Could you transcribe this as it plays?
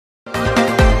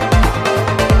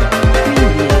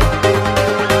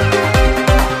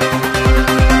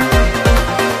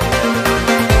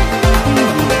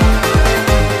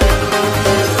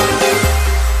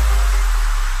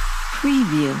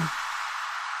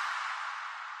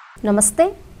నమస్తే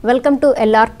welcome to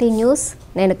LRT news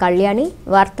నేను కళ్యాణి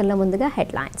వార్తల్లో ముందుగా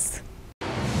హెడ్లైన్స్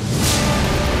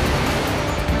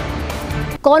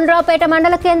కోనరావుపేట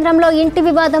మండల కేంద్రంలో ఇంటి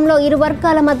వివాదంలో ఇరు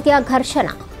వర్గాల మధ్య ఘర్షణ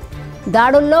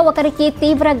దాడుల్లో ఒకరికి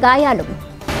తీవ్ర గాయాలు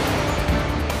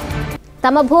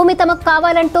తమ భూమి తమకు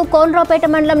కావాలంటూ కోనరావుపేట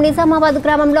మండలం నిజామాబాద్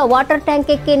గ్రామంలో వాటర్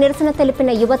ట్యాంక్ ఎక్కి నిరసన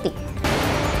తెలిపిన యువతి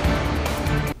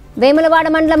వేములవాడ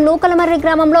మండలం నూకలమర్రి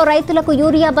గ్రామంలో రైతులకు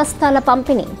యూరియా బస్తాల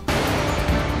పంపిణీ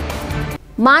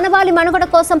మానవాళి మనుగడ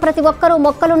కోసం ప్రతి ఒక్కరూ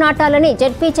మొక్కలు నాటాలని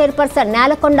జెడ్పీ చైర్పర్సన్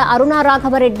నేలకొండ అరుణ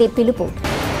రాఘవరెడ్డి పిలుపు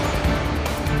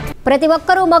ప్రతి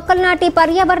ఒక్కరూ మొక్కలు నాటి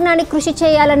పర్యావరణానికి కృషి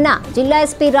చేయాలన్న జిల్లా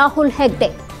ఎస్పీ రాహుల్ హెగ్డే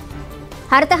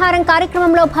హరితహారం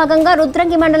కార్యక్రమంలో భాగంగా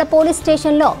రుద్రంగి మండల పోలీస్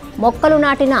స్టేషన్లో మొక్కలు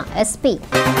నాటిన ఎస్పీ